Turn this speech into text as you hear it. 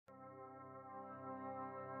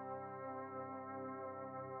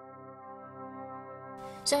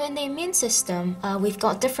So in the immune system, we've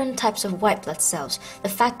got different types of white blood cells. The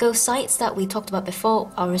phagocytes that we talked about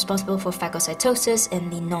before are responsible for phagocytosis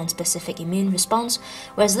in the non-specific immune response,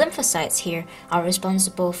 whereas lymphocytes here are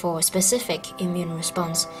responsible for specific immune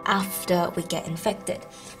response after we get infected.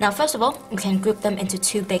 Now, first of all, we can group them into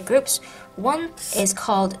two big groups. One is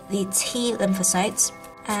called the T lymphocytes,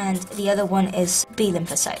 and the other one is B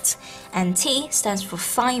lymphocytes. And T stands for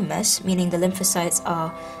thymus, meaning the lymphocytes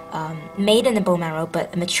are made in the bone marrow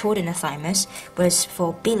but matured in the thymus, whereas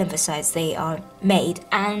for B lymphocytes they are made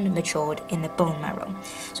and matured in the bone marrow.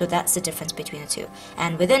 So that's the difference between the two.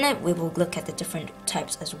 And within it, we will look at the different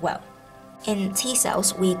types as well. In T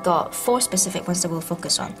cells, we got four specific ones that we'll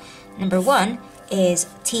focus on. Number one is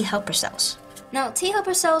T helper cells. Now, T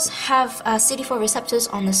helper cells have CD4 receptors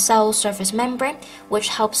on the cell surface membrane, which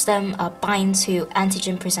helps them bind to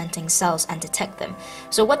antigen-presenting cells and detect them.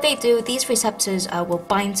 So what they do, these receptors will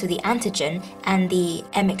bind to the antigen and the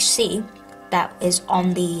MHC that is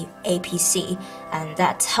on the APC, and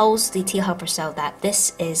that tells the T helper cell that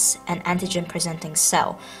this is an antigen-presenting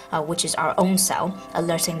cell, which is our own cell,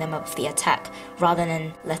 alerting them of the attack, rather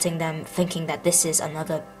than letting them thinking that this is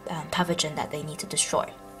another pathogen that they need to destroy.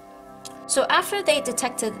 So after they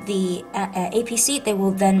detected the APC, they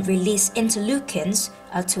will then release interleukins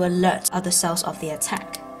to alert other cells of the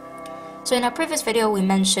attack. So in our previous video, we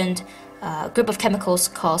mentioned a group of chemicals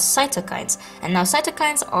called cytokines. And now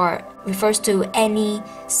cytokines refers to any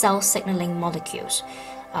cell signaling molecules.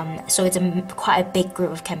 So it's quite a big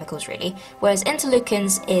group of chemicals really. Whereas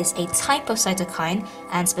interleukins is a type of cytokine,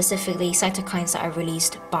 and specifically cytokines that are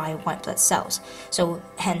released by white blood cells. So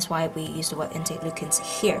hence why we use the word interleukins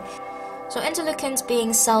here. So interleukins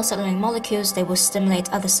being cell signaling molecules, they will stimulate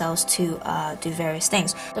other cells to do various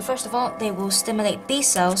things. So first of all, they will stimulate B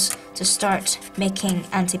cells to start making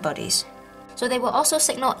antibodies. So they will also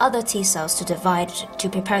signal other T cells to divide to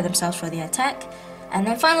prepare themselves for the attack. And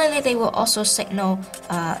then finally, they will also signal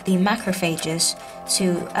the macrophages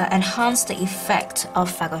to enhance the effect of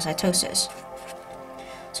phagocytosis.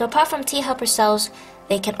 So apart from T helper cells,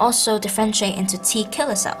 they can also differentiate into T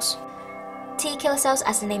killer cells. T killer cells,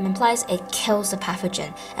 as the name implies, it kills the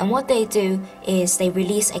pathogen, and what they do is they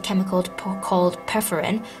release a chemical called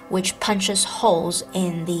perforin, which punches holes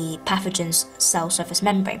in the pathogen's cell surface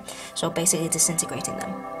membrane, so basically disintegrating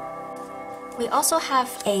them. We also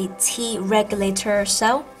have a T regulator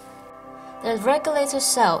cell. The regulator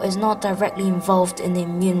cell is not directly involved in the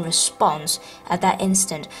immune response at that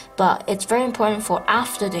instant, but it's very important for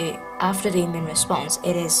after the immune response.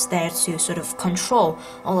 It is there to sort of control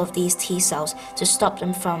all of these T cells to stop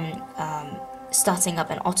them from starting up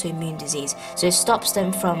an autoimmune disease. So it stops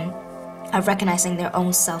them from recognizing their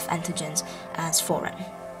own self-antigens as foreign.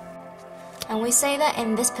 And we say that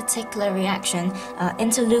in this particular reaction,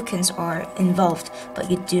 interleukins are involved, but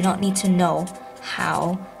you do not need to know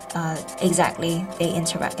how exactly they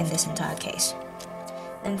interact in this entire case.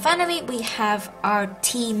 And finally, we have our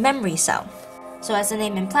T memory cell. So as the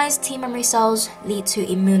name implies, T memory cells lead to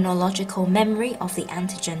immunological memory of the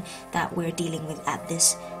antigen that we're dealing with at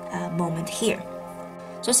this moment here.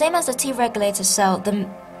 So same as the T regulator cell, the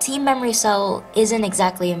T memory cell isn't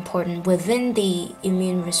exactly important within the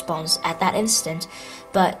immune response at that instant,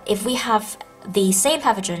 but if we have the same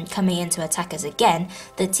pathogen coming in to attack us again,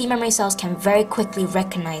 the T memory cells can very quickly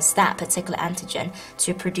recognize that particular antigen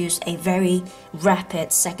to produce a very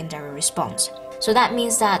rapid secondary response. So that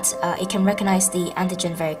means that it can recognize the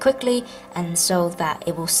antigen very quickly, and so that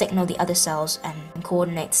it will signal the other cells and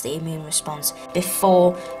coordinates the immune response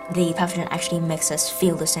before the pathogen actually makes us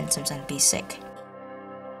feel the symptoms and be sick.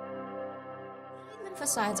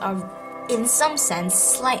 Lymphocytes are in some sense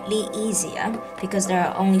slightly easier because there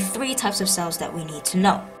are only three types of cells that we need to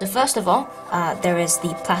know. So first of all, there is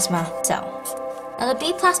the plasma cell. Now the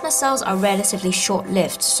B plasma cells are relatively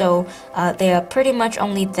short-lived, so they are pretty much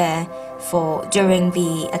only there during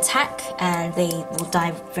the attack, and they will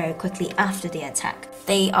die very quickly after the attack.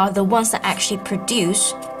 They are the ones that actually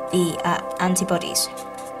produce the antibodies.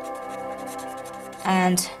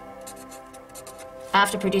 And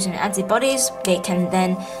after producing antibodies, they can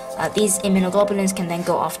then these immunoglobulins can then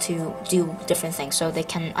go off to do different things. So they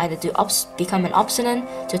can either become an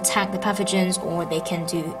opsonin to attack the pathogens, or they can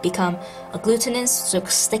become agglutinins, so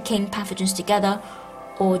sticking pathogens together,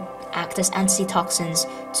 or act as antitoxins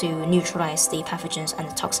to neutralize the pathogens and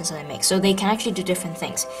the toxins that they make. So they can actually do different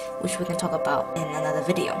things, which we can talk about in another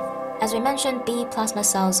video. As we mentioned, B plasma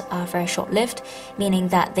cells are very short-lived, meaning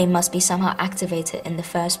that they must be somehow activated in the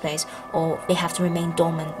first place, or they have to remain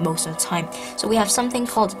dormant most of the time. So we have something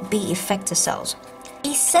called B effector cells.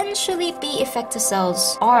 Essentially, B effector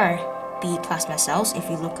cells are B plasma cells if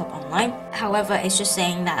you look up online. However, it's just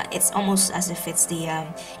saying that it's almost as if it's the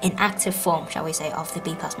inactive form, shall we say, of the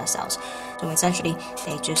B plasma cells. So essentially,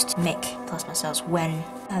 they just make plasma cells when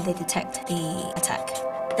they detect the attack.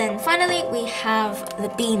 Then finally, we have the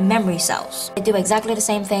B memory cells. They do exactly the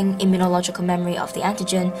same thing, immunological memory of the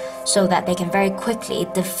antigen, so that they can very quickly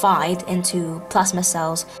divide into plasma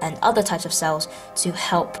cells and other types of cells to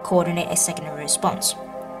help coordinate a secondary response.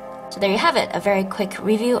 So there you have it, a very quick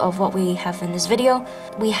review of what we have in this video.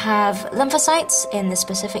 We have lymphocytes in the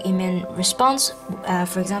specific immune response.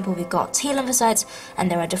 For example, we've got T lymphocytes, and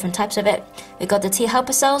there are different types of it. We've got the T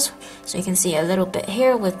helper cells, so you can see a little bit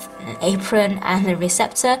here with an apron and a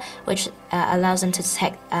receptor, which allows them to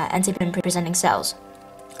detect antigen-presenting cells.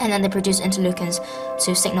 And then they produce interleukins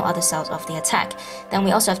to signal other cells of the attack. Then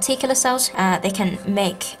we also have T killer cells. They can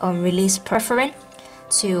make or release perforin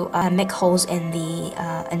to make holes in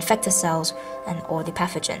the infected cells or the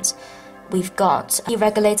pathogens. We've got T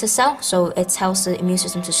regulator cell, so it tells the immune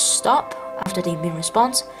system to stop after the immune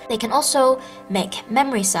response. They can also make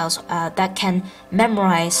memory cells that can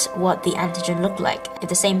memorize what the antigen looked like. If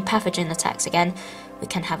the same pathogen attacks again, we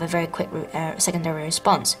can have a very quick secondary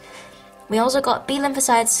response. We also got B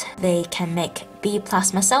lymphocytes. They can make B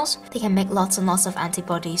plasma cells. They can make lots and lots of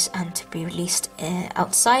antibodies and to be released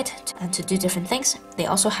outside and to do different things. They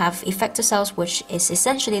also have effector cells, which is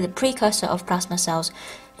essentially the precursor of plasma cells.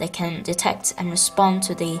 They can detect and respond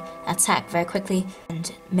to the attack very quickly and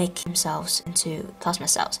make themselves into plasma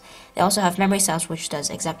cells. They also have memory cells, which does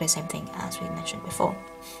exactly the same thing as we mentioned before.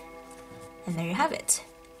 And there you have it,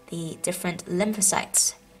 the different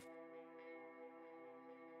lymphocytes.